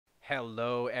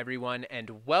Hello everyone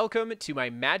and welcome to my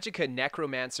Magicka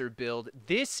Necromancer build.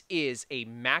 This is a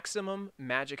maximum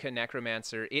Magicka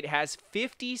Necromancer. It has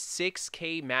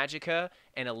 56k Magicka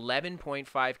and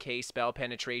 11.5k spell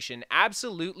penetration.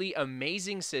 Absolutely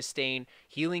amazing sustain,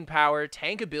 healing power,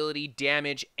 tank ability,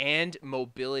 damage, and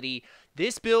mobility.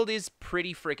 This build is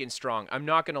pretty freaking strong, I'm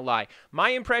not gonna lie. My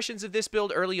impressions of this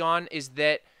build early on is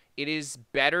that it is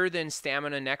better than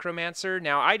Stamina Necromancer.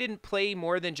 Now, I didn't play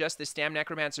more than just the Stam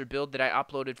Necromancer build that I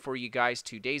uploaded for you guys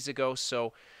 2 days ago,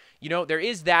 so, you know, there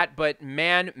is that, but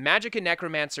man, Magicka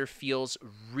Necromancer feels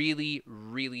really,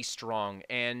 really strong,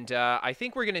 and I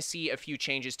think we're going to see a few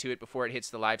changes to it before it hits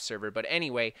the live server, but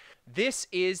anyway, this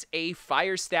is a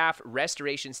Fire Staff,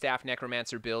 Restoration Staff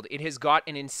Necromancer build. It has got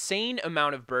an insane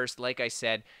amount of burst, like I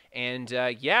said, and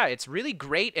yeah, it's really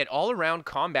great at all-around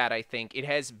combat, I think. It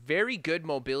has very good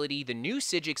mobility. The new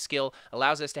Psijic skill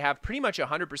allows us to have pretty much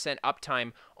 100%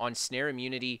 uptime on Snare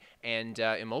immunity and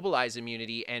Immobilize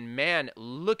immunity, and man,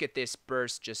 look at this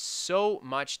burst, just so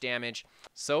much damage.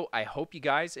 So I hope you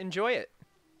guys enjoy it.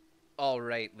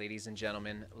 Alright, ladies and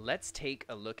gentlemen, let's take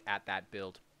a look at that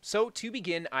build. So to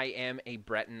begin, I am a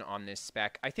Breton on this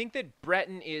spec. I think that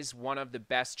Breton is one of the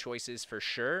best choices for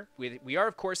sure. We are,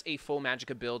 of course, a full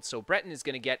Magicka build, so Breton is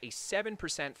going to get a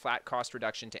 7% flat cost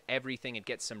reduction to everything. It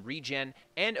gets some regen,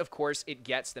 and of course, it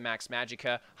gets the max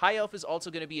Magicka. High Elf is also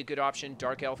going to be a good option.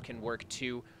 Dark Elf can work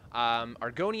too.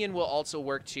 Argonian will also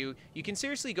work too. You can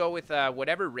seriously go with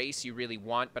whatever race you really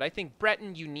want, but I think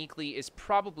Breton uniquely is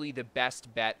probably the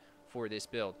best bet for this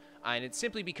build, and it's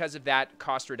simply because of that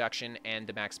cost reduction and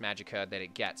the max Magicka that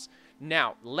it gets.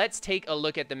 Now, let's take a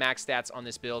look at the max stats on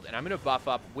this build, and I'm going to buff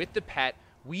up with the pet.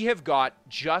 We have got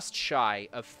just shy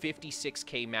of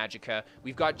 56k Magicka.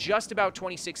 We've got just about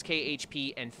 26k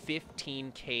HP and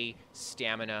 15k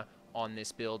stamina on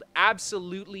this build.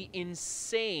 Absolutely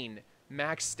insane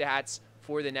max stats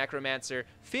for the Necromancer.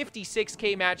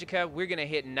 56k Magicka, we're going to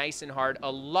hit nice and hard.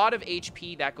 A lot of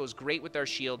HP, that goes great with our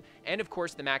shield. And of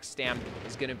course, the max stam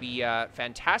is going to be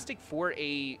fantastic for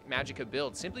a Magicka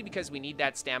build, simply because we need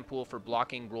that stam pool for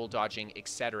blocking, roll dodging,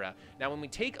 etc. Now, when we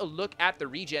take a look at the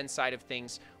regen side of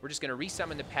things, we're just going to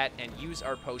resummon the pet and use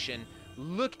our potion.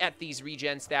 Look at these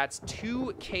regen stats,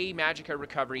 2k Magicka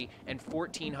recovery and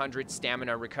 1400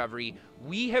 stamina recovery.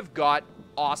 We have got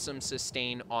awesome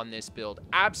sustain on this build.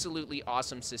 Absolutely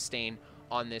awesome sustain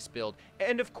on this build.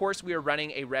 And of course, we are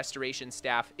running a restoration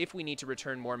staff if we need to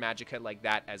return more Magicka like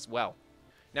that as well.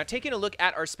 Now, taking a look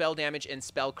at our spell damage and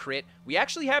spell crit, we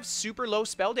actually have super low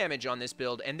spell damage on this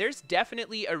build, and there's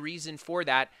definitely a reason for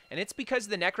that, and it's because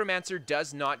the Necromancer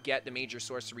does not get the major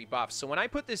sorcery buff. So when I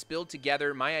put this build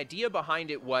together, my idea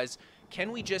behind it was,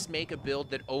 can we just make a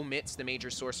build that omits the major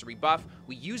sorcery buff?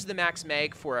 We use the max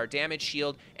mag for our damage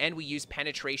shield, and we use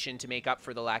penetration to make up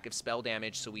for the lack of spell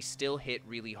damage, so we still hit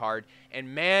really hard.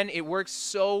 And man, it works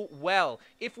so well.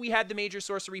 If we had the major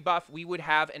sorcery buff, we would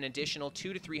have an additional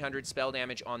 200 to 300 spell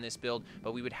damage on this build,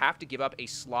 but we would have to give up a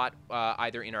slot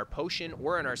either in our potion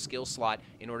or in our skill slot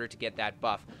in order to get that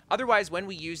buff. Otherwise, when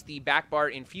we use the back bar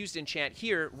infused enchant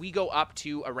here, we go up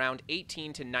to around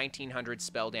 18 to 1900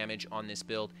 spell damage on this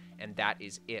build, and that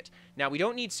is it. Now, we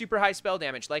don't need super high spell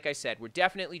damage. Like I said, we're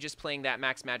definitely just playing that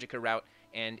max Magicka route,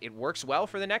 and it works well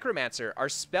for the Necromancer. Our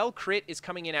spell crit is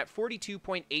coming in at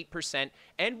 42.8%,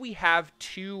 and we have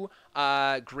 2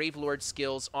 Gravelord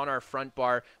skills on our front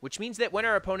bar, which means that when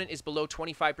our opponent is below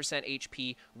 25%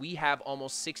 HP, we have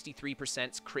almost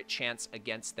 63% crit chance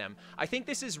against them. I think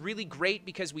this is really great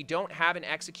because we don't have an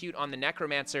execute on the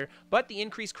Necromancer, but the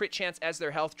increased crit chance as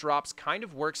their health drops kind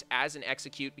of works as an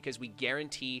execute because we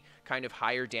guarantee kind of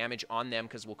higher damage on them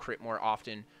because we'll crit more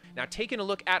often. Now, taking a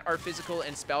look at our physical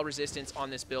and spell resistance on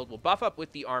this build, we'll buff up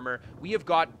with the armor. We have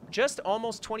got just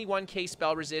almost 21k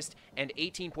spell resist and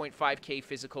 18.5k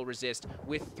physical resist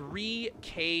with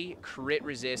 3k crit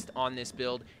resist on this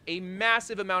build. A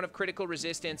massive amount of critical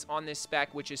resistance on this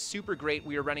spec, which is super great.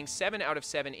 We are running 7 out of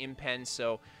 7 impen,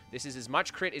 so this is as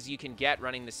much crit as you can get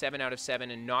running the 7 out of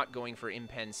 7 and not going for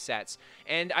impen sets.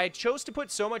 And I chose to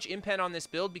put so much impen on this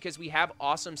build because we have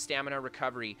awesome stamina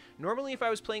recovery. Normally, if I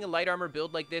was playing a light armor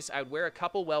build like this, I would wear a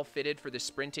couple well-fitted for the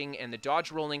sprinting and the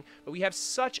dodge rolling, but we have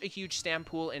such a huge stam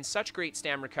pool and such great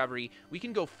stam recovery, we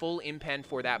can go full impen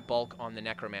for that bulk on the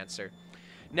Necromancer.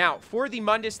 Now, for the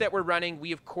Mundus that we're running,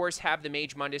 we of course have the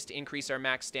Mage Mundus to increase our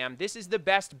max stam. This is the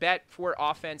best bet for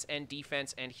offense and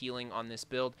defense and healing on this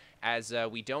build. as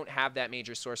we don't have that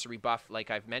major sorcery buff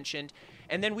like I've mentioned.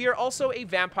 And then we are also a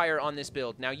vampire on this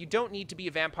build. Now, you don't need to be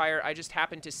a vampire. I just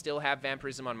happen to still have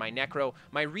vampirism on my necro.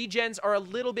 My regens are a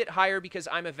little bit higher because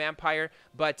I'm a vampire,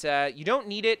 but you don't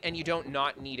need it and you don't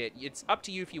not need it. It's up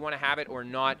to you if you want to have it or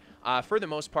not. For the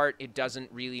most part, it doesn't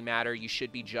really matter. You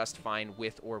should be just fine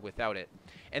with or without it.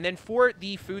 And then for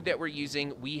the food that we're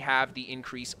using, we have the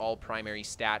increase all primary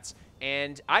stats.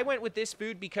 And I went with this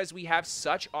food because we have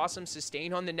such awesome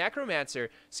sustain on the Necromancer.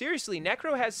 Seriously,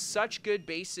 Necro has such good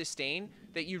base sustain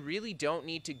that you really don't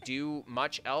need to do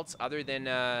much else other than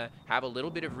have a little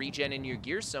bit of regen in your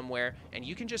gear somewhere, and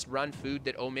you can just run food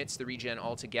that omits the regen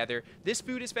altogether. This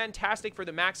food is fantastic for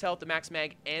the max health, the max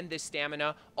mag, and the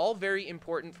stamina, all very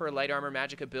important for a light armor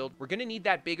Magicka build. We're going to need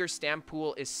that bigger stam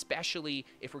pool, especially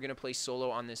if we're going to play solo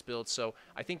on this build, so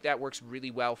I think that works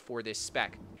really well for this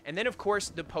spec. And then, of course,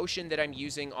 the potion that I'm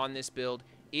using on this build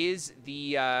is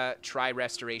the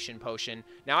Tri-Restoration Potion.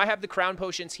 Now, I have the Crown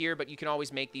Potions here, but you can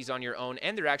always make these on your own,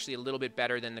 and they're actually a little bit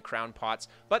better than the Crown Pots,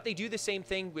 but they do the same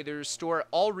thing where they restore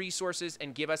all resources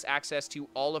and give us access to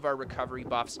all of our recovery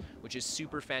buffs, which is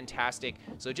super fantastic.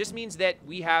 So it just means that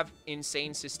we have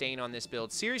insane sustain on this build.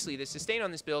 Seriously, the sustain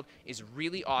on this build is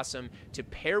really awesome. To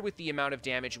pair with the amount of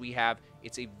damage we have,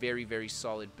 it's a very, very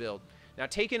solid build. Now,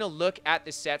 taking a look at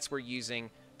the sets we're using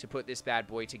to put this bad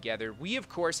boy together, we of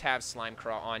course have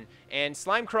Slimecraw on, and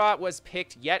Slimecraw was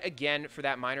picked yet again for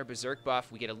that minor berserk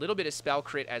buff. We get a little bit of spell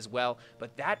crit as well,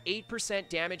 but that 8%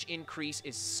 damage increase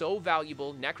is so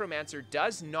valuable. Necromancer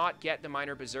does not get the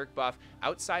minor berserk buff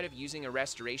outside of using a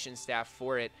restoration staff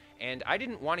for it, and I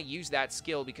didn't want to use that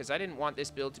skill because I didn't want this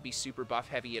build to be super buff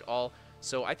heavy at all.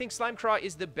 So I think Slimecraw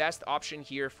is the best option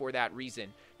here for that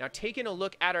reason. Now, taking a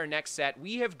look at our next set,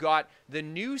 we have got the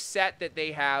new set that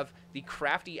they have, the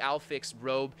Crafty Alfix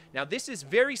Robe. Now, this is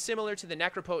very similar to the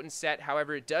Necropotent set.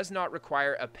 However, it does not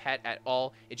require a pet at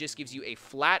all. It just gives you a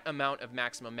flat amount of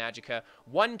maximum Magicka.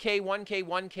 1k, 1k,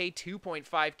 1k,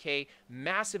 2.5k.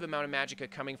 Massive amount of Magicka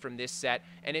coming from this set.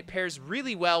 And it pairs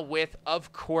really well with,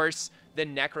 of course, the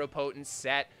Necropotent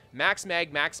set. Max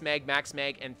mag, max mag, max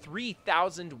mag, and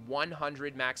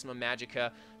 3,100 maximum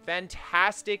Magicka.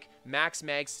 Fantastic max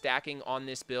mag stacking on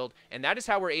this build, and that is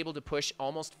how we're able to push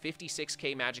almost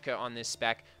 56k Magicka on this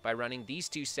spec by running these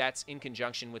two sets in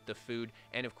conjunction with the food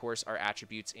and, of course, our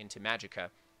attributes into Magicka.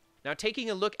 Now, taking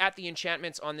a look at the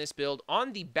enchantments on this build,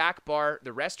 on the back bar,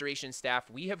 the Restoration Staff,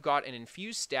 we have got an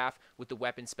Infused Staff with the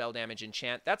Weapon Spell Damage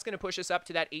enchant. That's going to push us up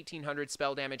to that 1800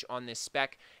 spell damage on this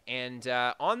spec. And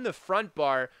on the front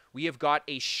bar, we have got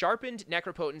a Sharpened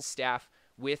Necropotent Staff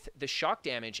with the shock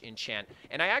damage enchant.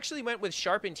 And I actually went with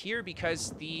sharpened here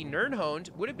because the Nirnhoned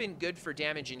would have been good for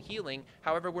damage and healing.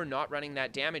 However, we're not running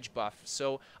that damage buff.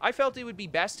 So I felt it would be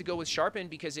best to go with sharpened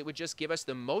because it would just give us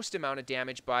the most amount of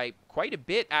damage by quite a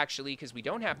bit, actually, because we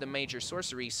don't have the major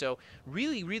sorcery. So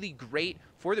really, really great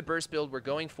for the burst build we're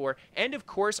going for. And of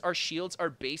course, our shields are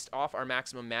based off our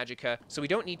maximum Magicka, so we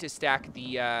don't need to stack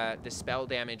the spell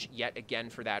damage yet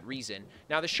again for that reason.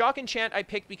 Now, the shock enchant I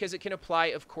picked because it can apply,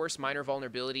 of course, minor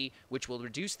vulnerability, which will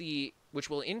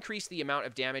increase the amount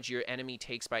of damage your enemy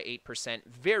takes by 8%.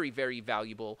 Very, very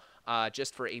valuable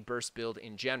just for a burst build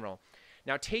in general.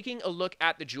 Now, taking a look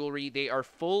at the jewelry, they are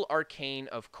full arcane,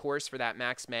 of course, for that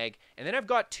max mag. And then I've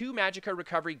got 2 Magicka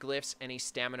recovery glyphs and a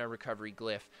stamina recovery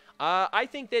glyph. I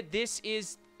think that this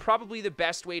is probably the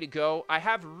best way to go. I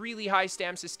have really high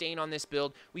stam sustain on this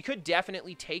build. We could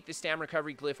definitely take the stam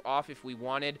recovery glyph off if we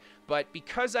wanted, but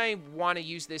because I want to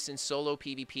use this in solo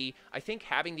PvP, I think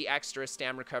having the extra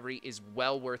stam recovery is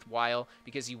well worthwhile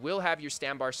because you will have your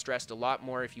stam bar stressed a lot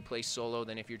more if you play solo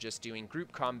than if you're just doing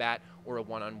group combat or a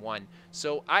one-on-one.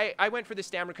 So I went for the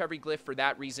stam recovery glyph for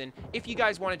that reason. If you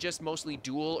guys want to just mostly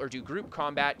duel or do group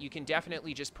combat, you can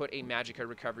definitely just put a Magicka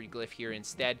recovery glyph here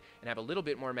instead and have a little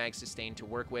bit more mag sustain to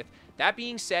work with. That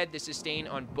being said, the sustain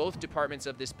on both departments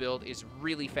of this build is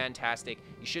really fantastic.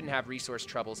 You shouldn't have resource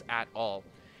troubles at all.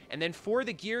 And then for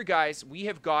the gear, guys, we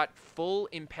have got full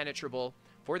impenetrable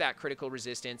for that critical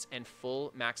resistance and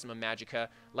full maximum Magicka.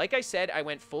 Like I said, I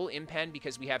went full impen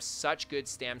because we have such good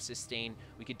stam sustain.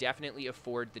 We could definitely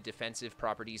afford the defensive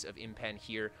properties of impen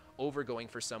here over going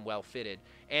for some well-fitted.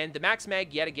 And the max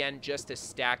mag, yet again, just to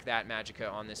stack that Magicka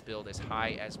on this build as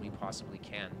high as we possibly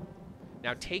can.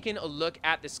 Now, taking a look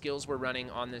at the skills we're running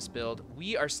on this build,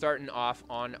 we are starting off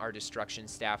on our Destruction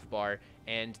Staff bar,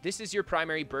 and this is your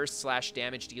primary burst /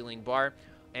 damage dealing bar.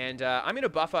 And I'm going to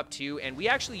buff up too, and we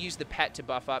actually use the pet to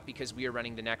buff up because we are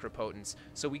running the Necropotence.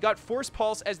 So we got Force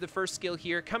Pulse as the first skill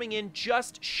here, coming in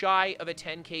just shy of a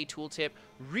 10k tooltip.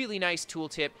 Really nice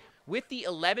tooltip. With the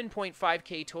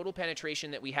 11.5k total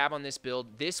penetration that we have on this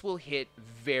build, this will hit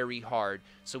very hard.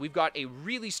 So we've got a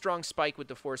really strong spike with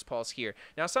the Force Pulse here.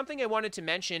 Now, something I wanted to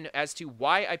mention as to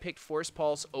why I picked Force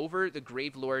Pulse over the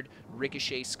Gravelord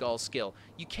Ricochet Skull skill.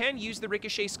 You can use the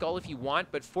Ricochet Skull if you want,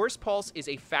 but Force Pulse is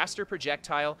a faster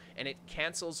projectile and it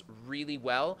cancels really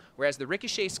well, whereas the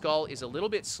Ricochet Skull is a little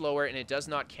bit slower and it does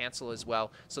not cancel as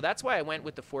well. So that's why I went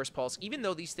with the Force Pulse. Even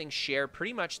though these things share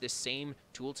pretty much the same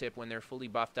tooltip when they're fully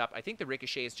buffed up, I think the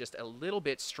Ricochet is just a little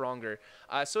bit stronger.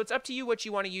 So it's up to you what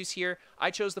you want to use here.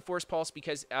 I chose the Force Pulse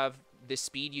because of the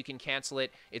speed you can cancel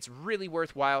it. It's really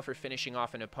worthwhile for finishing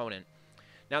off an opponent.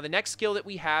 Now, the next skill that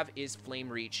we have is Flame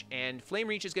Reach, and Flame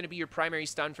Reach is going to be your primary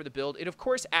stun for the build. It, of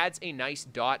course, adds a nice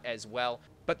dot as well,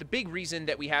 but the big reason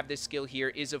that we have this skill here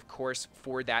is, of course,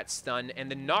 for that stun.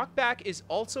 And the knockback is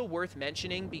also worth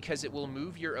mentioning because it will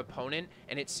move your opponent,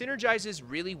 and it synergizes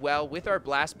really well with our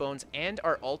Blast Bones and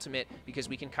our ultimate because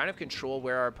we can kind of control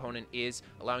where our opponent is,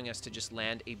 allowing us to just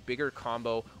land a bigger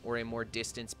combo or a more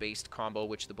distance-based combo,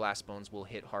 which the Blast Bones will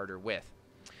hit harder with.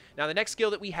 Now, the next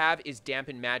skill that we have is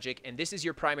Dampen Magic, and this is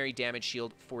your primary damage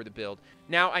shield for the build.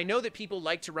 Now, I know that people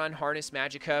like to run Harness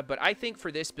Magicka, but I think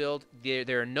for this build,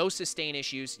 there are no sustain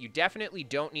issues. You definitely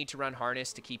don't need to run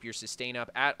Harness to keep your sustain up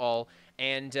at all,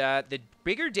 and the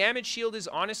bigger damage shield is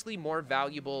honestly more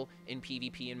valuable in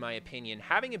PvP, in my opinion.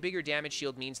 Having a bigger damage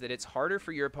shield means that it's harder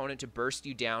for your opponent to burst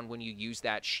you down when you use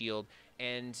that shield,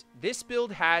 and this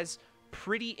build has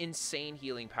pretty insane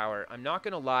healing power, I'm not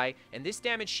gonna lie, and this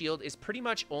damage shield is pretty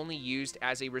much only used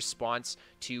as a response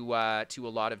to a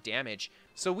lot of damage.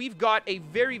 So we've got a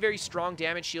very, very strong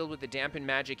damage shield with the Dampen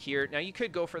Magic here. Now, you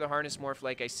could go for the Harness Morph,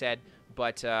 like I said,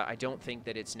 but I don't think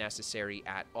that it's necessary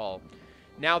at all.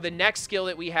 Now, the next skill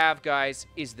that we have, guys,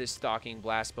 is the Stalking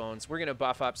Blast Bones. We're going to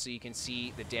buff up so you can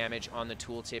see the damage on the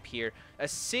tooltip here. A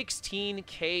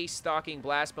 16k Stalking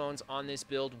Blast Bones on this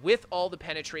build with all the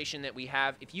penetration that we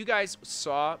have. If you guys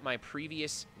saw my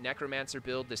previous Necromancer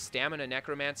build, the Stamina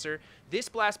Necromancer, this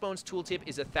Blast Bones tooltip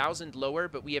is 1,000 lower,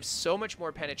 but we have so much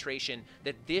more penetration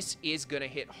that this is going to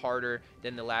hit harder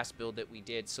than the last build that we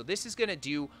did. So this is going to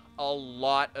do a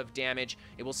lot of damage.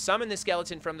 It will summon the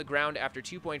skeleton from the ground after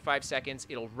 2.5 seconds.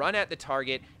 It'll run at the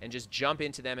target and just jump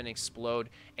into them and explode.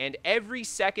 And every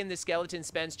second the skeleton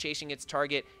spends chasing its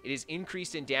target, it is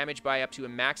increased in damage by up to a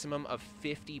maximum of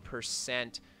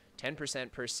 50%,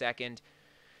 10% per second.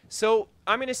 So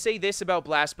I'm going to say this about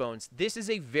Blast Bones. This is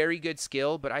a very good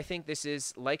skill, but I think this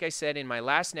is, like I said in my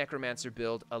last Necromancer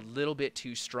build, a little bit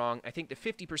too strong. I think the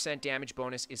 50% damage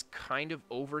bonus is kind of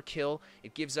overkill.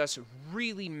 It gives us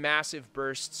really massive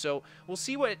bursts, so we'll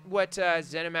see what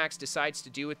ZeniMax decides to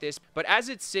do with this. But as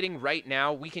it's sitting right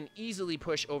now, we can easily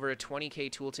push over a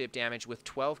 20k tooltip damage with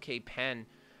 12k pen.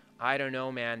 I don't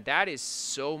know, man. That is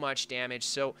so much damage.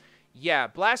 So yeah,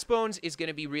 Blast Bones is going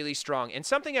to be really strong. And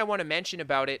something I want to mention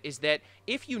about it is that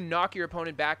if you knock your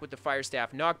opponent back with the Fire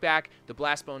Staff knockback, the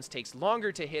Blast Bones takes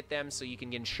longer to hit them, so you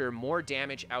can ensure more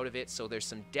damage out of it. So there's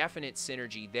some definite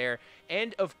synergy there.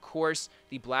 And of course,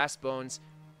 the Blast Bones,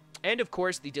 and of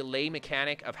course, the delay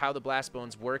mechanic of how the Blast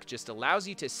Bones work just allows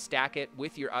you to stack it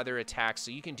with your other attacks,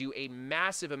 so you can do a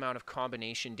massive amount of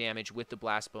combination damage with the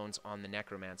Blast Bones on the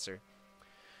Necromancer.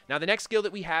 Now, the next skill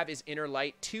that we have is Inner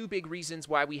Light. Two big reasons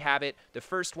why we have it. The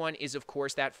first one is, of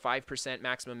course, that 5%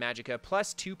 maximum magicka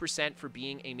plus 2% for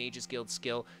being a Mage's Guild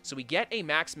skill. So we get a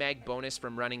max mag bonus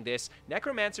from running this.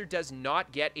 Necromancer does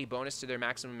not get a bonus to their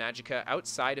maximum magicka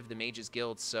outside of the Mage's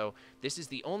Guild, so this is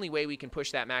the only way we can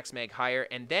push that max mag higher.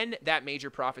 And then that Major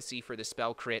Prophecy for the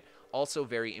spell crit, also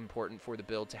very important for the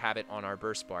build to have it on our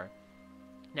burst bar.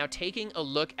 Now, taking a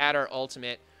look at our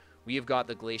ultimate, we have got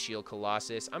the Glacial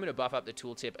Colossus. I'm going to buff up the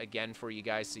tooltip again for you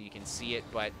guys so you can see it,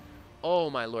 but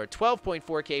oh my lord,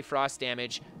 12.4k frost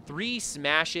damage, 3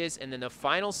 smashes, and then the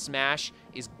final smash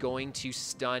is going to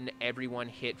stun everyone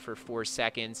hit for 4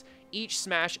 seconds. Each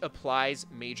smash applies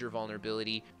major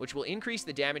vulnerability, which will increase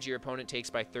the damage your opponent takes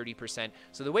by 30%.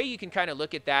 So the way you can kind of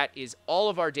look at that is all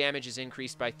of our damage is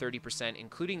increased by 30%,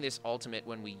 including this ultimate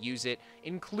when we use it,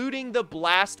 including the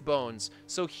Blast Bones.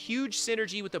 So huge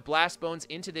synergy with the Blast Bones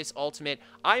into this ultimate.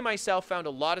 I myself found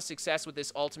a lot of success with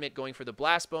this ultimate, going for the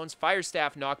Blast Bones, Fire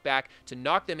Staff knockback to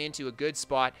knock them into a good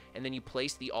spot, and then you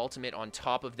place the ultimate on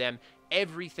top of them.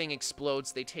 Everything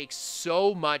explodes. They take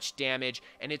so much damage,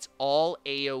 and it's all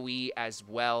AoE as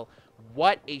well.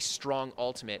 What a strong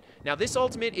ultimate. Now, this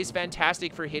ultimate is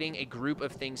fantastic for hitting a group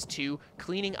of things too.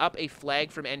 Cleaning up a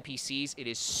flag from NPCs, it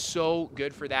is so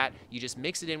good for that. You just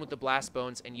mix it in with the Blast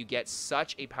Bones, and you get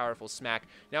such a powerful smack.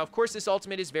 Now, of course, this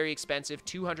ultimate is very expensive,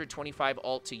 225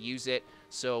 ult to use it,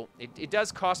 so it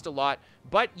does cost a lot,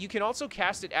 but you can also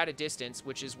cast it at a distance,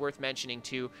 which is worth mentioning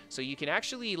too. So you can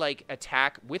actually, like,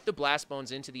 attack with the Blast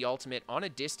Bones into the ultimate on a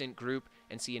distant group,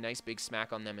 and see a nice big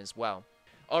smack on them as well.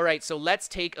 All right, so let's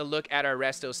take a look at our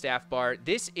Resto Staff bar.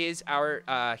 This is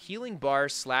our healing bar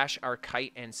slash our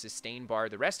kite and sustain bar.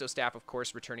 The Resto Staff, of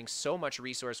course, returning so much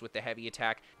resource with the heavy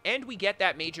attack, and we get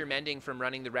that major mending from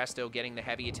running the Resto, getting the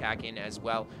heavy attack in as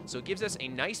well. So it gives us a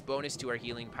nice bonus to our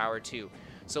healing power too.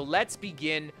 So let's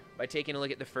begin by taking a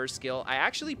look at the first skill. I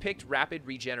actually picked Rapid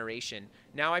Regeneration.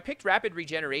 Now, I picked Rapid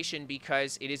Regeneration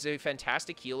because it is a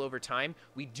fantastic heal over time.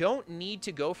 We don't need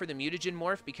to go for the Mutagen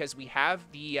Morph because we have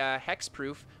the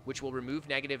Hexproof, which will remove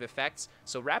negative effects.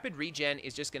 So Rapid Regen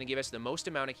is just going to give us the most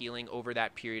amount of healing over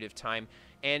that period of time.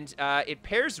 And it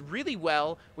pairs really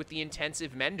well with the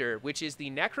Intensive Mender, which is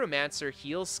the Necromancer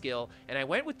heal skill. And I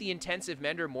went with the Intensive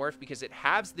Mender Morph because it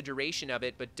halves the duration of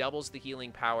it, but doubles the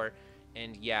healing power.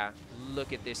 And yeah,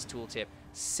 look at this tooltip.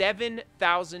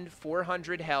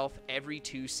 7,400 health every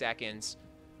 2 seconds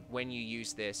when you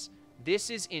use this. This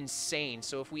is insane.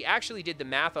 So if we actually did the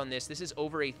math on this, this is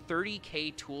over a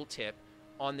 30k tooltip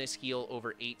on this heal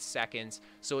over 8 seconds.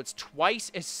 So it's twice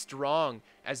as strong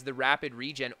as the Rapid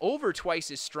Regen, over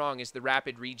twice as strong as the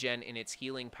Rapid Regen in its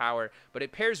healing power, but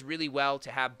it pairs really well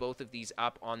to have both of these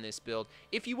up on this build.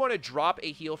 If you want to drop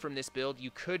a heal from this build,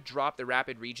 you could drop the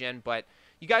Rapid Regen, but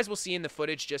you guys will see in the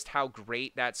footage just how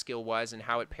great that skill was and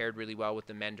how it paired really well with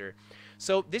the Mender.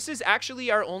 So this is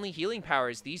actually our only healing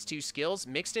powers, these two skills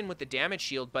mixed in with the damage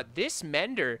shield, but this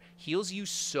Mender heals you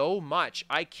so much.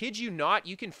 I kid you not,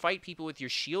 you can fight people with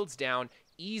your shields down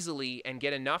easily and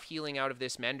get enough healing out of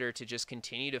this Mender to just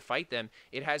continue to fight them.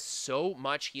 It has so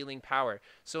much healing power.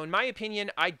 So in my opinion,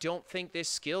 I don't think this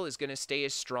skill is going to stay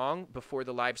as strong before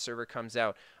the live server comes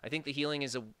out. I think the healing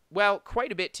is, well,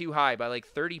 quite a bit too high, by like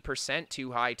 30%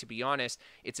 too high, to be honest.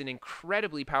 It's an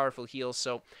incredibly powerful heal.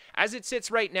 So as it sits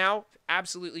right now,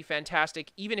 absolutely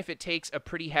fantastic. Even if it takes a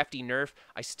pretty hefty nerf,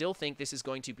 I still think this is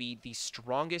going to be the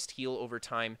strongest heal over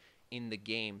time in the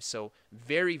game. So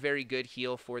very, very good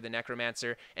heal for the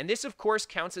Necromancer. And this, of course,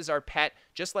 counts as our pet,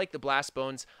 just like the Blast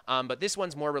Bones, but this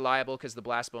one's more reliable because the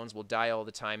Blast Bones will die all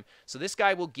the time. So this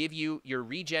guy will give you your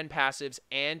regen passives,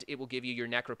 and it will give you your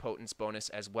Necropotence bonus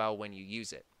as well when you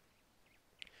use it.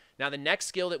 Now, the next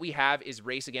skill that we have is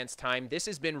Race Against Time. This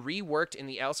has been reworked in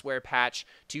the Elsweyr patch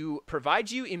to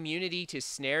provide you immunity to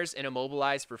snares and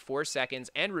immobilize for 4 seconds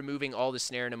and removing all the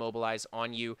snare and immobilize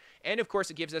on you. And, of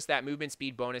course, it gives us that movement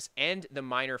speed bonus and the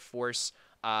minor force.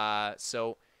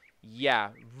 So, yeah,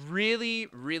 really,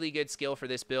 really good skill for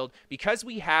this build. Because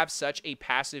we have such a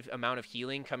passive amount of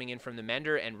healing coming in from the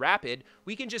Mender and Rapid,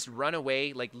 we can just run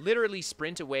away, like literally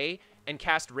sprint away, and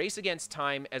cast Race Against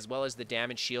Time as well as the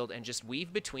damage shield and just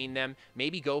weave between them.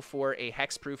 Maybe go for a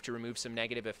Hexproof to remove some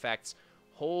negative effects.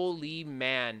 Holy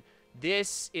man.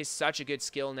 This is such a good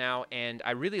skill now, and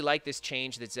I really like this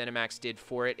change that ZeniMax did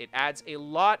for it. It adds a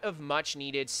lot of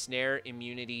much-needed snare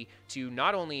immunity to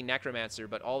not only Necromancer,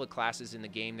 but all the classes in the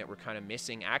game that were kind of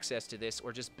missing access to this,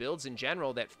 or just builds in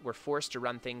general that were forced to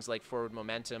run things like forward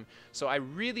momentum. So I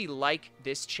really like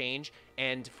this change,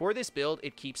 and for this build,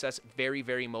 it keeps us very,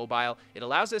 very mobile. It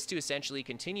allows us to essentially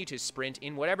continue to sprint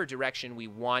in whatever direction we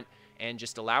want, and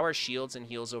just allow our shields and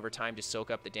heals over time to soak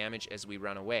up the damage as we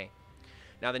run away.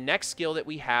 Now, the next skill that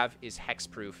we have is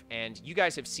Hexproof, and you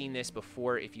guys have seen this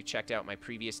before if you checked out my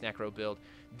previous Necro build.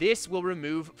 This will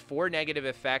remove 4 negative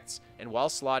effects, and while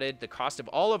slotted, the cost of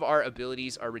all of our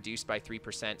abilities are reduced by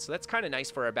 3%, so that's kind of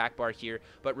nice for our back bar here,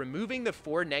 but removing the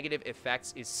 4 negative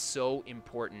effects is so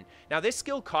important. Now, this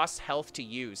skill costs health to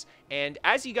use, and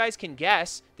as you guys can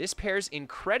guess, this pairs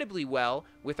incredibly well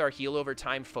with our heal over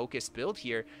time focused build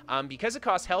here. Because it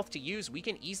costs health to use, we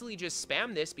can easily just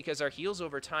spam this because our heals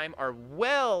over time are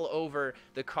well over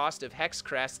the cost of Hex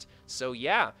Crest. So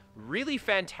yeah, really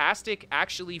fantastic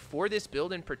actually for this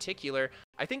build in particular.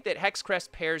 I think that Hex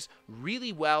Crest pairs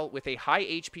really well with a high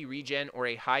HP regen or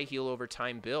a high heal over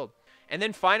time build. And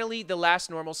then finally, the last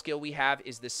normal skill we have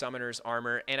is the Summoner's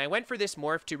Armor, and I went for this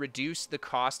morph to reduce the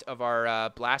cost of our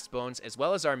Blast Bones as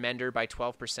well as our Mender by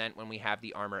 12% when we have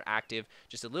the armor active,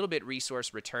 just a little bit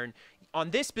resource return.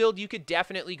 On this build, you could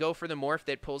definitely go for the morph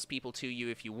that pulls people to you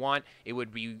if you want. It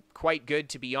would be quite good,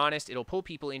 to be honest. It'll pull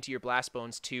people into your Blast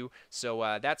Bones too,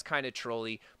 so that's kind of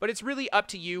trolly. But it's really up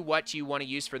to you what you want to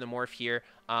use for the morph here.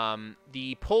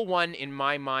 The pull one, in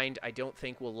my mind, I don't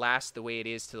think will last the way it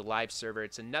is to the live server.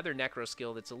 It's another Necro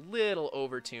skill that's a little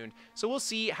overtuned, so we'll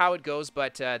see how it goes,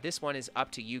 but this one is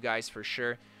up to you guys for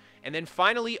sure. And then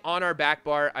finally, on our back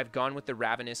bar, I've gone with the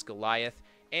Ravenous Goliath.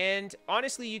 And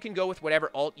honestly, you can go with whatever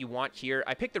alt you want here.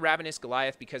 I picked the Ravenous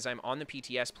Goliath because I'm on the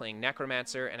PTS playing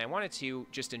Necromancer, and I wanted to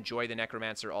just enjoy the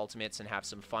Necromancer ultimates and have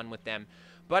some fun with them.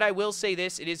 But I will say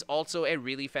this, it is also a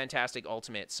really fantastic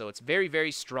ultimate, so it's very,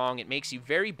 very strong. It makes you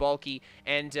very bulky,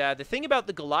 and the thing about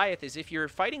the Goliath is if you're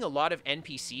fighting a lot of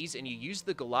NPCs and you use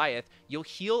the Goliath, you'll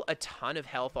heal a ton of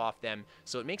health off them,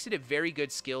 so it makes it a very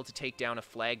good skill to take down a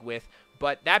flag with.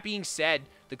 But that being said,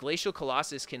 the Glacial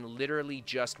Colossus can literally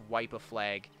just wipe a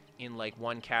flag in like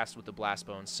one cast with the Blast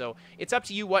Bones. So it's up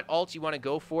to you what alt you want to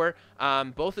go for.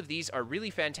 Both of these are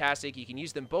really fantastic. You can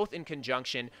use them both in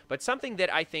conjunction, but something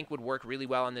that I think would work really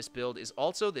well on this build is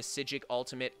also the Psijic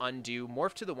Ultimate Undo.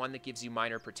 Morph to the one that gives you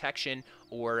minor protection,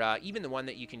 or even the one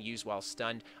that you can use while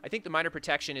stunned. I think the minor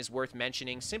protection is worth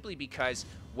mentioning simply because,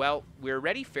 well, we're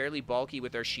already fairly bulky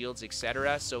with our shields,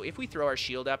 etc. So if we throw our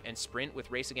shield up and sprint with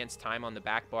Race Against Time on the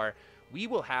back bar, we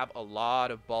will have a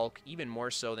lot of bulk, even more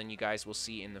so than you guys will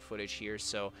see in the footage here.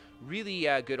 So really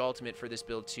good ultimate for this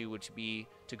build too would be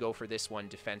to go for this one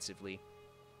defensively.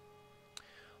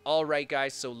 All right,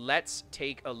 guys, so let's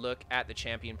take a look at the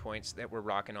champion points that we're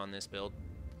rocking on this build.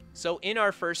 So in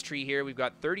our first tree here, we've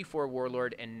got 34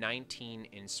 Warlord and 19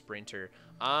 in Sprinter.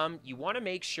 You want to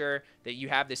make sure that you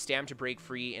have the Stam to break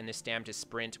free and the Stam to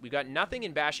sprint. We've got nothing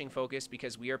in bashing focus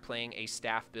because we are playing a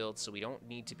staff build, so we don't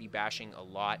need to be bashing a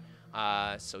lot.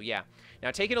 So yeah.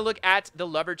 Now taking a look at the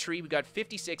Lover tree, we've got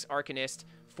 56 Arcanist,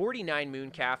 49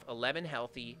 Mooncalf, 11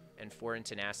 Healthy, and 4 in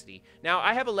Tenacity. Now,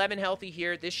 I have 11 Healthy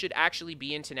here. This should actually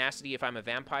be in Tenacity if I'm a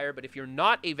Vampire, but if you're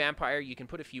not a Vampire, you can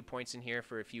put a few points in here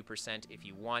for a few % if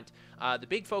you want. The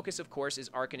big focus, of course, is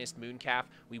Arcanist Mooncalf.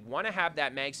 We want to have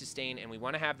that Mag Sustain, and we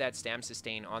want to have that Stam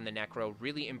Sustain on the Necro.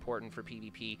 Really important for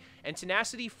PvP. And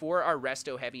Tenacity for our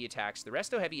Resto Heavy attacks. The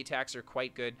Resto Heavy attacks are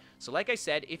quite good. So like I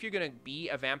said, if you're going to be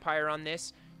a Vampire on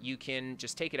this, you can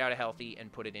just take it out of Healthy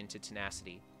and put it into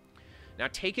Tenacity. Now,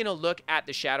 taking a look at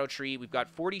the Shadow Tree, we've got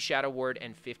 40 Shadow Ward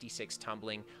and 56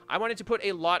 Tumbling. I wanted to put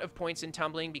a lot of points in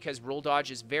Tumbling because roll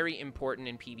dodge is very important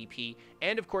in PvP,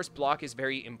 and of course block is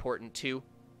very important too.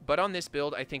 But on this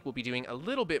build, I think we'll be doing a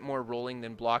little bit more rolling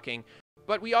than blocking.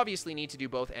 But we obviously need to do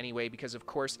both anyway because, of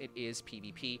course, it is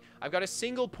PvP. I've got a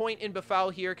single point in Befoul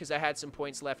here because I had some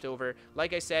points left over.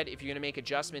 Like I said, if you're going to make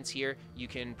adjustments here, you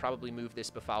can probably move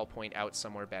this Befoul point out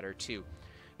somewhere better too.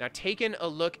 Now, taking a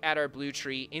look at our blue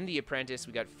tree, in the Apprentice,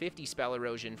 we got 50 Spell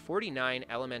Erosion, 49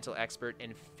 Elemental Expert,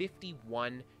 and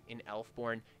 51 in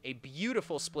Elfborn. A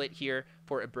beautiful split here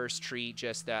for a burst tree,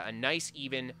 just a nice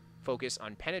even focus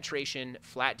on penetration,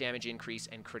 flat damage increase,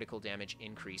 and critical damage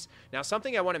increase. Now,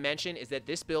 something I want to mention is that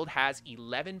this build has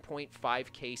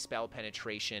 11.5k spell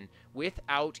penetration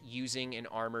without using an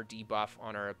armor debuff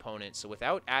on our opponent. So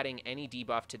without adding any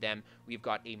debuff to them, we've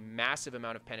got a massive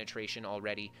amount of penetration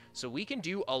already. So we can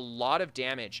do a lot of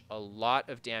damage,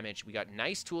 We got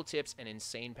nice tooltips and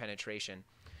insane penetration.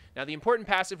 Now, the important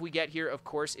passive we get here, of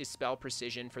course, is Spell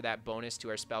Precision for that bonus to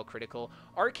our Spell Critical.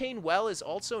 Arcane Well is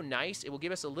also nice. It will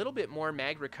give us a little bit more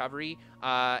mag recovery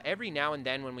every now and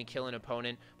then when we kill an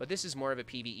opponent, but this is more of a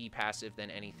PvE passive than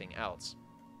anything else.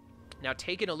 Now,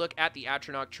 taking a look at the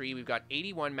Atronach tree, we've got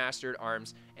 81 Master at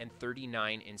Arms and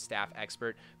 39 in Staff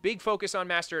Expert. Big focus on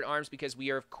Master at Arms because we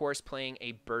are, of course, playing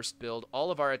a burst build.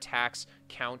 All of our attacks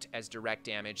count as direct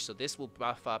damage, so this will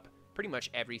buff up pretty much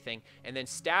everything. And then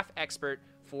Staff Expert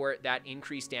for that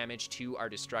increased damage to our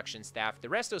Destruction Staff. The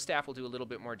Resto Staff will do a little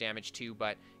bit more damage too,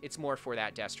 but it's more for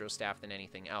that Destro Staff than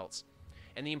anything else.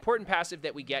 And the important passive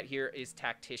that we get here is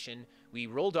Tactician. We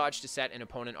roll dodge to set an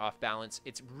opponent off balance.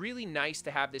 It's really nice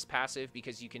to have this passive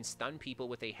because you can stun people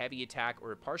with a heavy attack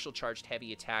or a partial charged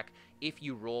heavy attack if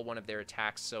you roll one of their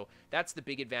attacks. So that's the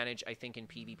big advantage, I think, in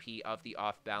PvP of the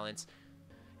off balance.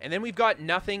 And then we've got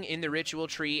nothing in the Ritual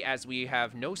tree as we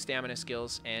have no stamina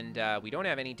skills and we don't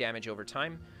have any damage over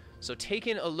time. So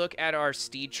taking a look at our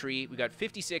Steed tree, we got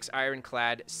 56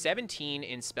 Ironclad, 17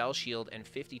 in Spell Shield, and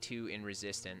 52 in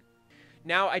Resistant.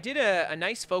 Now, I did a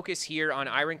nice focus here on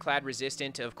Ironclad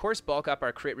Resistant to, of course, bulk up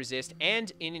our crit resist,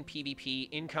 and in PvP,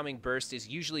 incoming burst is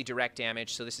usually direct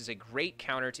damage, so this is a great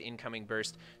counter to incoming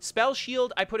burst. Spell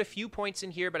Shield, I put a few points in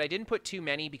here, but I didn't put too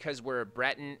many because we're a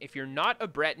Breton. If you're not a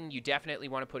Breton, you definitely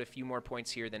want to put a few more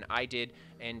points here than I did,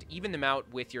 and even them out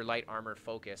with your light armor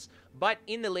focus. But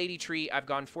in the Lady tree, I've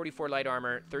gone 44 light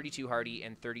armor, 32 hardy,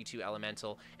 and 32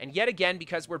 elemental. And yet again,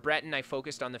 because we're Breton, I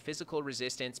focused on the physical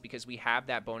resistance because we have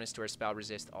that bonus to our spell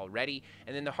resist already,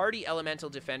 and then the hardy elemental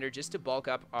defender just to bulk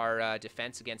up our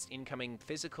defense against incoming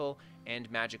physical and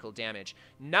magical damage.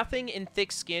 Nothing in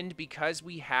thick skinned because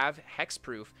we have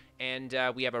hexproof, and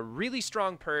we have a really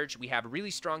strong purge. We have a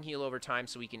really strong heal over time,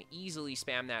 so we can easily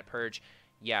spam that purge.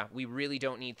 yeah, we really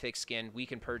don't need thick skin. We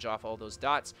can purge off all those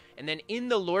dots. And then in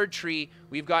the Lord tree,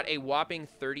 we've got a whopping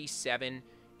 37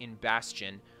 in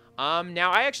Bastion.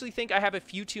 Now, I actually think I have a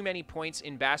few too many points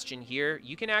in Bastion here.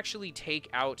 You can actually take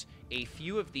out a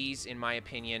few of these, in my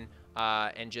opinion,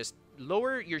 and just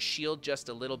lower your shield just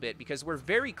a little bit, because we're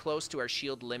very close to our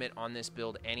shield limit on this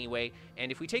build anyway.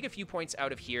 And if we take a few points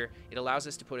out of here, it allows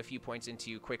us to put a few points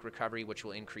into quick recovery, which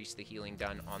will increase the healing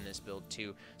done on this build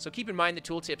too. So keep in mind the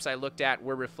tooltips I looked at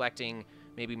were reflecting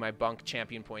maybe my bunk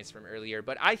champion points from earlier,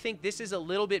 but I think this is a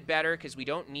little bit better because we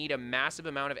don't need a massive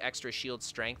amount of extra shield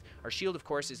strength. Our shield, of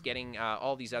course, is getting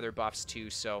all these other buffs too,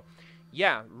 so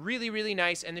yeah, really, really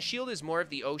nice. And the shield is more of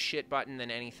the oh shit button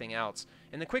than anything else.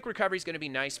 And the quick recovery is going to be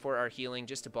nice for our healing,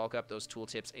 just to bulk up those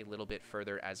tooltips a little bit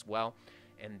further as well.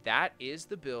 And that is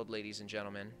the build, ladies and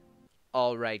gentlemen.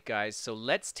 All right, guys, so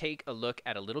let's take a look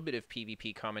at a little bit of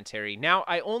PvP commentary. Now,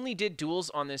 I only did duels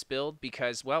on this build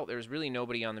because, well, there's really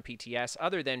nobody on the PTS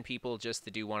other than people just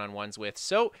to do one-on-ones with.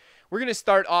 So we're going to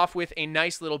start off with a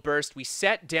nice little burst. We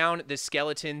set down the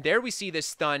skeleton. There we see the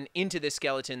stun into the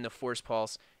skeleton, the force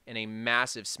pulse, and a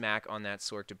massive smack on that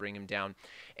sword to bring him down.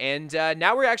 And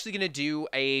now we're actually going to do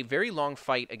a very long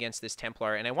fight against this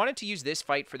Templar. And I wanted to use this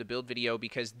fight for the build video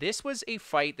because this was a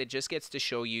fight that just gets to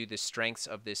show you the strengths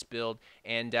of this build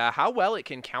and how well it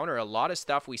can counter a lot of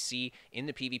stuff we see in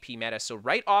the PvP meta. So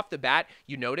right off the bat,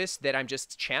 you notice that I'm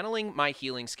just channeling my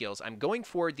healing skills. I'm going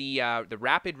for the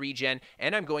rapid regen,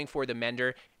 and I'm going for the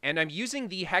mender. And I'm using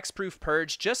the Hexproof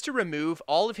Purge just to remove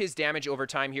all of his damage over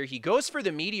time here. He goes for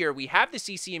the Meteor. We have the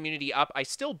CC immunity up. I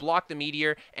still block the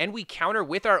Meteor, and we counter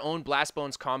with our own Blast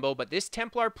Bones combo. But this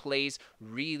Templar plays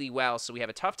really well, so we have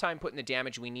a tough time putting the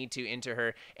damage we need to into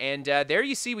her. And there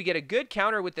you see we get a good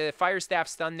counter with the Fire Staff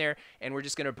stun there, and we're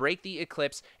just going to break the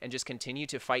Eclipse and just continue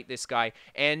to fight this guy.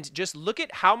 And just look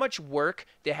at how much work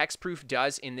the Hexproof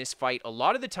does in this fight. A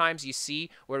lot of the times you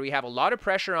see where we have a lot of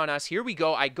pressure on us. Here we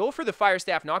go. I go for the Fire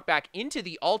Staff knockback into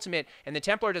the ultimate, and the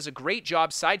Templar does a great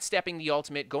job sidestepping the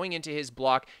ultimate, going into his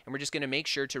block, and we're just going to make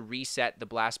sure to reset the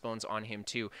Blast Bones on him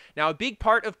too. Now, a big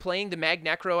part of playing the Mag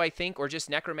Necro, I think, or just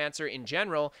Necromancer in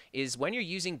general, is when you're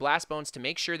using Blast Bones to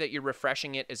make sure that you're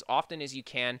refreshing it as often as you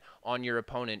can on your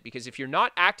opponent, because if you're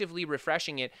not actively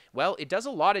refreshing it, well, it does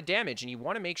a lot of damage, and you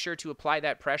want to make sure to apply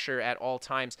that pressure at all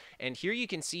times. And here you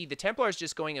can see the Templar is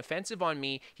just going offensive on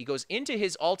me. He goes into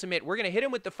his ultimate. We're going to hit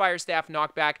him with the Fire Staff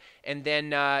knockback, and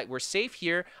then we're safe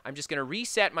here. I'm just going to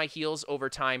reset my heals over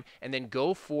time and then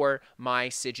go for my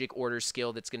Psijic Order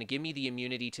skill that's going to give me the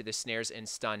immunity to the snares and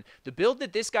stun. The build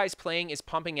that this guy's playing is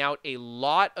pumping out a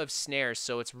lot of snares,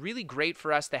 so it's really great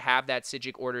for us to have that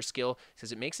Psijic Order skill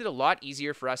because it makes it a lot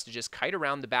easier for us to just kite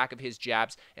around the back of his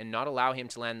jabs and not allow him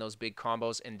to land those big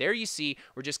combos. And there you see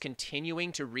we're just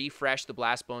continuing to refresh the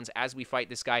Blast Bones as we fight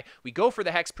this guy. We go for the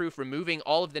Hexproof, removing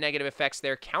all of the negative effects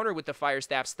there, counter with the Fire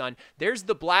Staff stun. There's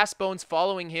the Blast Bones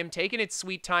following him, taking its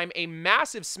sweet time. A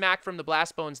massive smack from the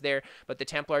Blast Bones there, but the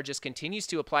Templar just continues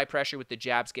to apply pressure with the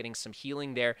jabs, getting some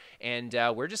healing there, and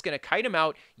we're just going to kite him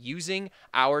out using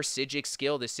our Psijic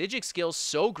skill. The Psijic skill is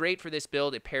so great for this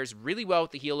build. It pairs really well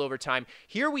with the heal over time.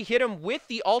 Here we hit him with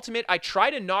the ultimate. I try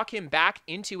to knock him back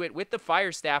into it with the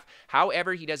Fire Staff.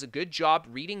 However, he does a good job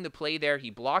reading the play there. He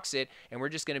blocks it, and we're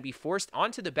just going to be forced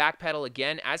onto the back pedal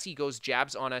again as he goes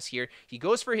jabs on us here. He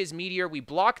goes for his Meteor. We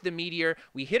block the Meteor.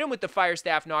 We hit him with the Fire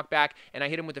Staff knockback, and I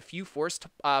hit him with a few forced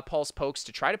pulse pokes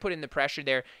to try to put in the pressure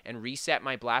there and reset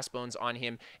my Blast Bones on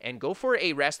him and go for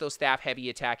a Resto Staff heavy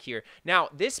attack here. Now,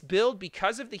 this build,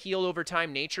 because of the heal over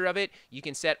time nature of it, you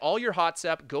can set all your hots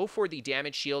up, go for the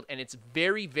damage shield, and it's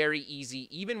very, very easy,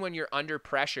 even when you're under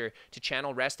pressure, to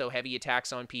channel Resto heavy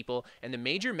attacks on people. And the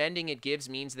major mending it gives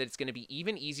means that it's going to be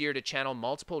even easier to channel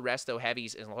multiple Resto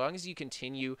heavies as long as you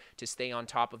continue to stay on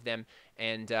top of them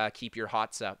and keep your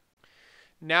hots up.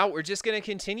 Now, we're just going to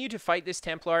continue to fight this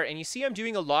Templar, and you see I'm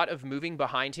doing a lot of moving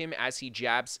behind him as he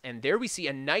jabs, and there we see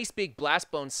a nice big Blast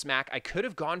Bone smack. I could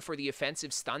have gone for the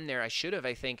offensive stun there. I should have,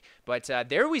 I think, but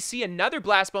there we see another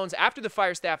Blast Bones after the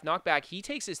Fire Staff knockback. He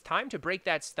takes his time to break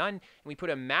that stun, and we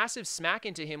put a massive smack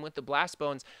into him with the Blast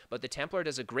Bones, but the Templar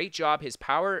does a great job. His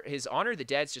power, his Honor the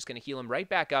Dead's just going to heal him right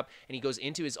back up, and he goes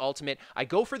into his ultimate. I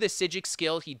go for the Psijic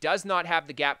skill. He does not have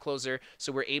the gap closer,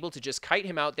 so we're able to just kite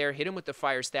him out there, hit him with the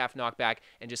Fire Staff knockback,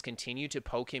 and just continue to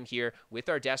poke him here with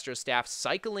our Destro Staff,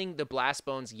 cycling the Blast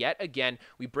Bones yet again.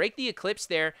 We break the Eclipse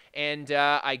there, and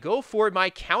I go for my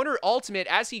counter ultimate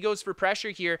as he goes for pressure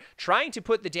here, trying to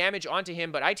put the damage onto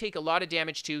him, but I take a lot of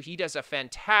damage too. He does a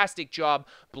fantastic job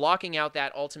blocking out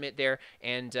that ultimate there,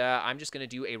 and I'm just going to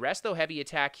do a Resto Heavy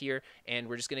attack here, and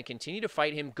we're just going to continue to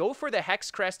fight him. Go for the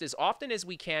Hex Crest as often as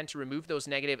we can to remove those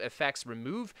negative effects,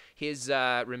 remove his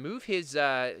Destro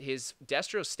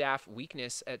Staff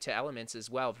weakness to elements as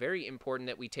well. Very important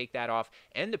that we take that off,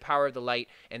 and the Power of the Light,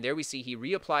 and there we see he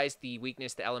reapplies the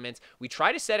weakness to elements. We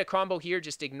try to set a combo here,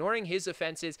 just ignoring his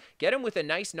offenses, get him with a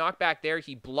nice knockback there.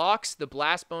 He blocks the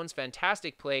Blast Bones,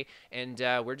 fantastic play, and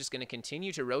we're just going to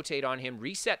continue to rotate on him,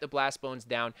 reset the Blast Bones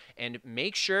down, and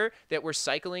make sure that we're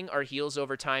cycling our heals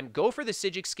over time. Go for the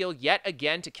Psijic skill yet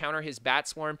again to counter his Bat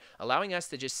Swarm, allowing us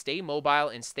to just stay mobile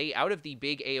and stay out of the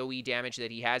big AoE damage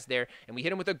that he has there, and we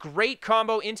hit him with a great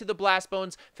combo into the Blast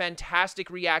Bones. Fantastic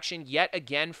reaction yet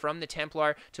again from the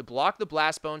Templar to block the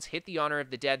Blast Bones, hit the Honor of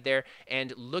the Dead there,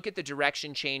 and look at the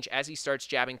direction change as he starts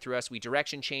jabbing through us. We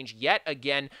direction change yet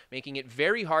again, making it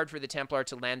very hard for the Templar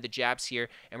to land the jabs here,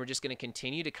 and we're just going to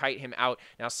continue to kite him out.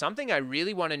 Now, something I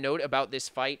really want to note about this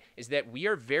fight is that we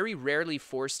are very rarely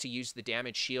forced to use the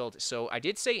damage shield. So I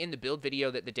did say in the build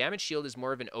video that the damage shield is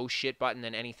more of an oh shit button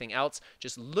than anything else.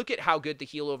 Just look at how good the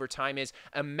heal over time is.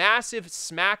 A massive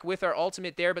smack with our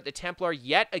ultimate there, but the Templar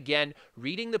yet again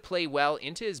reading the play well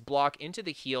into his block, into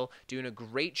the heal, doing a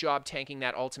great job tanking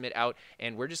that ultimate out,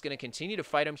 and we're just going to continue to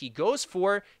fight him. He goes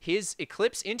for his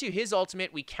Eclipse into his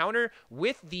ultimate. We counter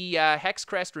with the Hex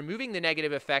Crest, removing the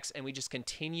negative effects, and we just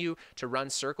continue to run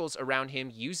circles around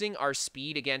him, using our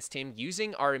speed against him,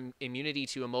 using our immunity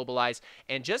to immobilize,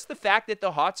 and just the fact that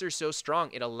the HOTS are so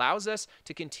strong, it allows us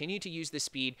to continue to use the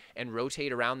speed and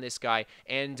rotate around this guy.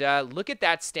 And look at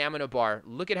that stamina bar.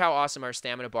 Look at how awesome our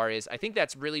stamina bar is. I think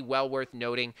that's really well worth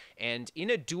noting, and in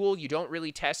a duel, you don't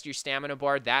really test your stamina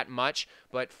bar that much,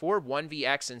 but for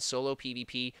 1vx and solo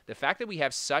PvP, the fact that we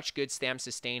have such good stam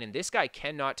sustain and this guy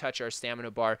cannot touch our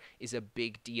stamina bar is a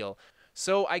big deal.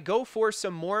 So I go for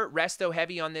some more Resto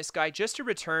Heavy on this guy just to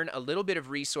return a little bit of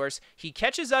resource. He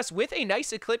catches us with a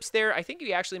nice Eclipse there. I think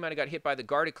he actually might have got hit by the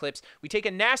Guard Eclipse. We take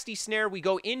a nasty snare. We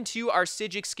go into our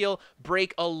Psijic skill,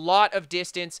 break a lot of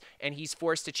distance, and he's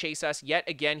forced to chase us yet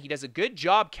again. He does a good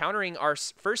job countering our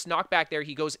first knockback there.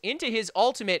 He goes into his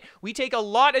ultimate. We take a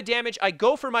lot of damage. I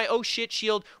go for my oh shit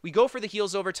shield. We go for the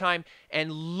heals over time,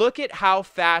 and look at how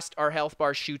fast our health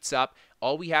bar shoots up.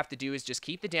 All we have to do is just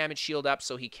keep the damage shield up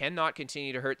so he cannot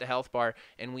continue to hurt the health bar,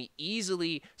 and we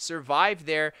easily survive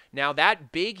there. Now,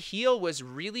 that big heal was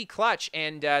really clutch,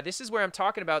 and this is where I'm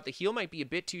talking about the heal might be a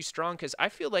bit too strong, because I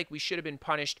feel like we should have been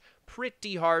punished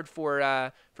pretty hard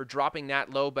for dropping that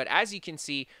low, but as you can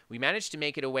see, we managed to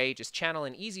make it away. Just channel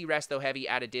an easy Resto Heavy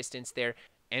at a distance there,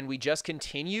 and we just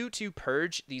continue to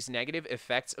purge these negative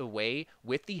effects away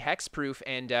with the Hexproof,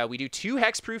 and we do 2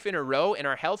 Hexproof in a row, and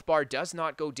our health bar does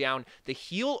not go down. The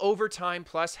heal over time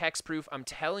plus Hexproof, I'm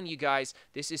telling you guys,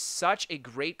 this is such a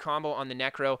great combo on the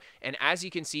Necro, and as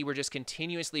you can see, we're just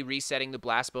continuously resetting the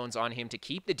Blast Bones on him to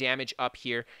keep the damage up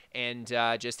here, and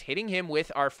just hitting him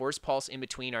with our Force Pulse in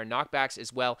between our knockbacks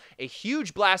as well. A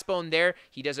huge Blast Bone there.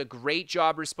 He does a great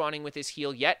job responding with his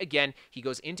heal yet again. He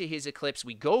goes into his Eclipse.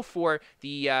 We go for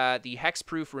the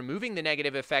Hexproof, removing the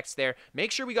negative effects there.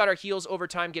 Make sure we got our heals over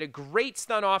time, get a great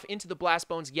stun off into the Blast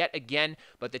Bones yet again,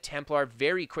 but the Templar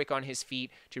very quick on his feet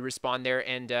to respond there,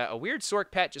 and a weird Sork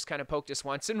pet just kind of poked us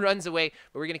once and runs away,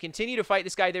 but we're going to continue to fight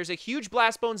this guy. There's a huge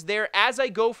Blast Bones there as I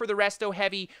go for the Resto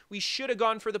Heavy. We should have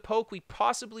gone for the poke. We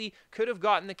possibly could have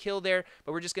gotten the kill there,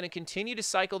 but we're just going to continue to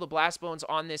cycle the Blast Bones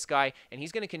on this guy, and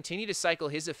he's going to continue to cycle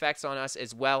his effects on us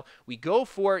as well. We go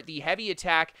for the heavy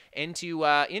attack into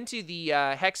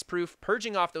the Hexproof,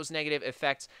 purging off those negative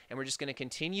effects, and we're just going to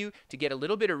continue to get a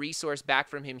little bit of resource back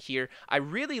from him here. I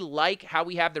really like how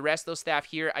we have the Resto Staff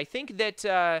here. I think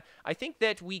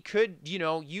that we could, you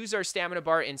know, use our stamina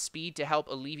bar and speed to help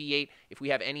alleviate if we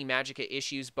have any Magicka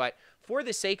issues, but for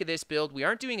the sake of this build, we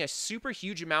aren't doing a super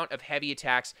huge amount of heavy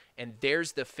attacks, and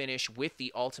there's the finish with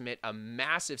the ultimate, a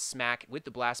massive smack with the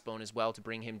Blast Bone as well to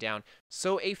bring him down.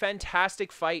 So a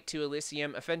fantastic fight to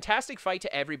Elysium, a fantastic fight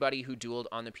to everybody who dueled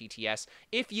on the PTS.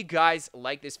 If you guys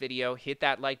like this video, hit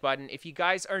that like button. If you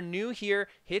guys are new here,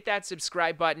 hit that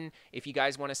subscribe button. If you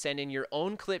guys want to send in your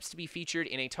own clips to be featured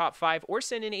in a top 5 or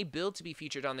send in a build to be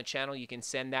featured on the channel, you can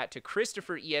send that to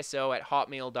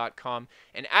KristoferESO@hotmail.com.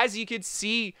 And as you can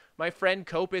see, my friend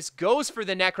Copus goes for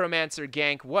the Necromancer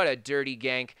gank. What a dirty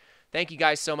gank. Thank you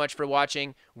guys so much for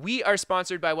watching. We are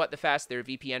sponsored by What the Fast. They're a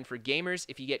VPN for gamers.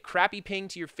 If you get crappy ping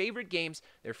to your favorite games,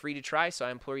 they're free to try, so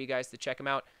I implore you guys to check them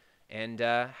out. And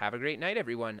have a great night,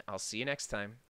 everyone. I'll see you next time.